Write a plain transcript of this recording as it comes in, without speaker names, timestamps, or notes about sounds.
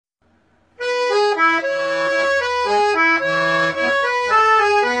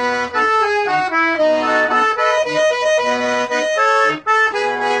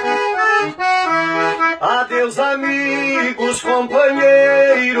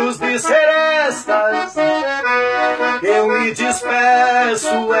me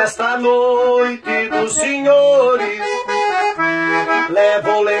despeço esta noite dos senhores.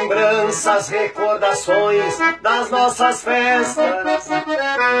 Levo lembranças, recordações das nossas festas,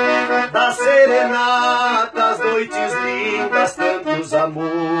 das serenatas, noites lindas, tantos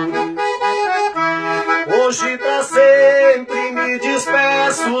amores. Hoje pra sempre me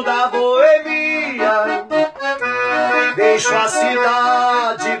despeço da boemia. Deixo a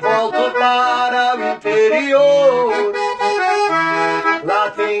cidade, volto para o interior.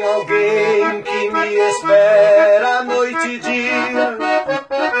 Lá tem alguém que me espera noite e dia.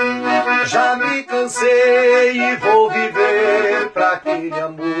 Já me cansei e vou viver pra aquele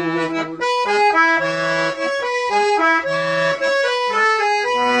amor.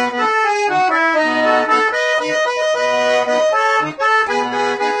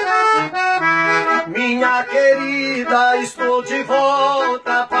 Minha querida, estou de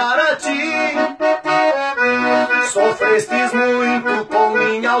volta para ti. Sofrestes muito com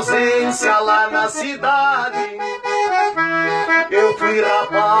minha ausência lá na cidade. Eu fui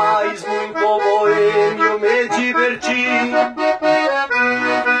rapaz muito boêmio, me diverti.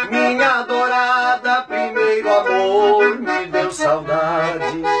 Minha adorada, primeiro amor, me deu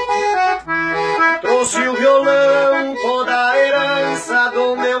saudade. Trouxe o violão, toda a herança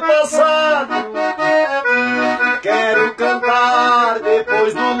do meu passado. Quero cantar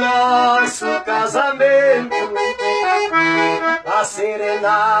depois do nosso casamento as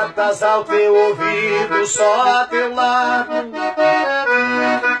serenatas ao teu ouvido, só a teu lado.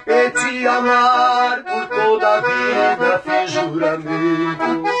 E te amar por toda a vida, fiz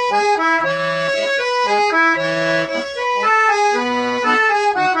juramento.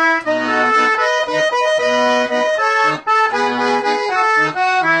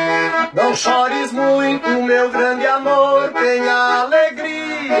 Não chores muito, meu grande amor, tenha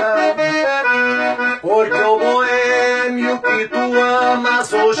alegria, porque o boêmio que tu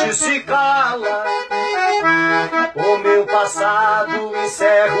amas hoje se cala. O meu passado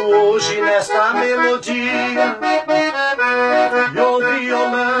encerro hoje nesta melodia, e o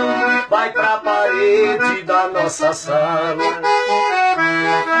violão vai pra parede da nossa sala.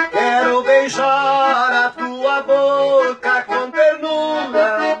 Quero beijar a tua boca com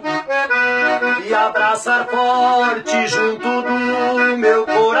ternura e abraçar forte junto do meu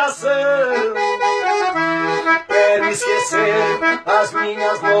coração. Quero esquecer as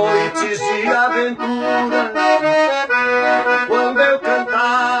minhas noites de aventura, quando eu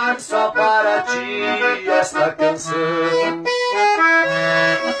cantar só para ti esta canção.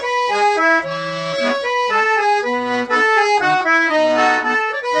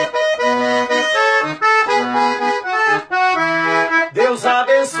 Deus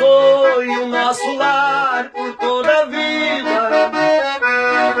abençoe o nosso lar por toda a vida.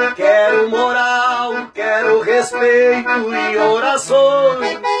 Quero moral, quero respeito e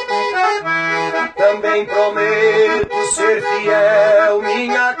orações. Também prometo ser fiel,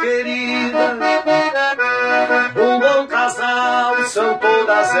 minha querida. Um bom casal são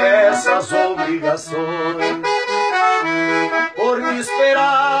todas essas obrigações. Por me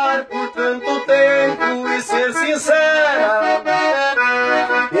esperar por tanto tempo e ser sincera,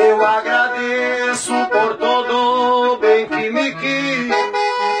 eu agradeço por todo o bem que me quis.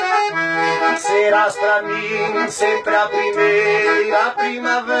 Serás pra mim sempre a primeira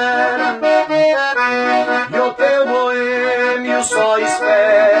primavera, e o teu boêmio só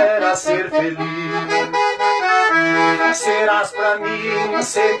espera ser feliz. Serás pra mim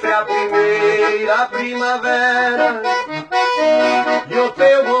sempre a primeira primavera, e o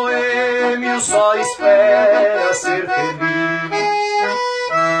teu boêmio só espera ser feliz.